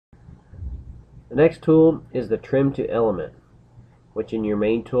The next tool is the trim to element, which in your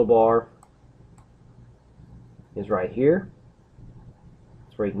main toolbar is right here.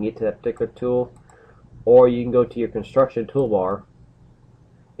 That's where you can get to that particular tool, or you can go to your construction toolbar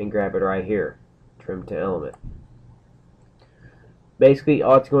and grab it right here, trim to element. Basically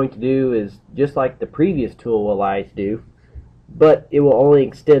all it's going to do is just like the previous tool will allow you to do, but it will only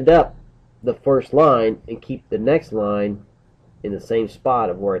extend up the first line and keep the next line in the same spot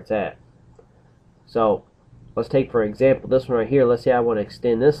of where it's at. So let's take for example this one right here. Let's say I want to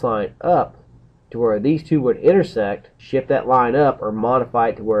extend this line up to where these two would intersect, shift that line up or modify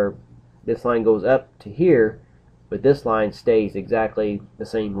it to where this line goes up to here, but this line stays exactly the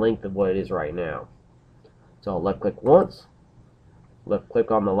same length of what it is right now. So I'll left click once, left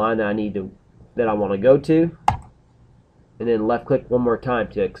click on the line that I want to go to, and then left click one more time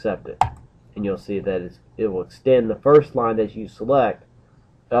to accept it, and you'll see that it will extend the first line that you select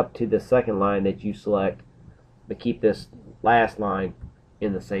up to the second line that you select, but keep this last line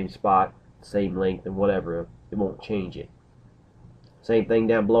in the same spot, same length and whatever. It won't change it. Same thing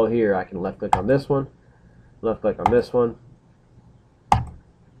down below here. I can left click on this one, left click on this one,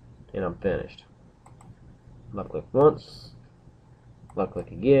 and I'm finished. Left click once, left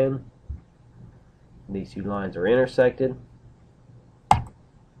click again. These two lines are intersected, and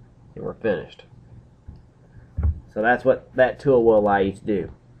we're finished. So that's what that tool will allow you to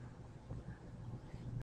do.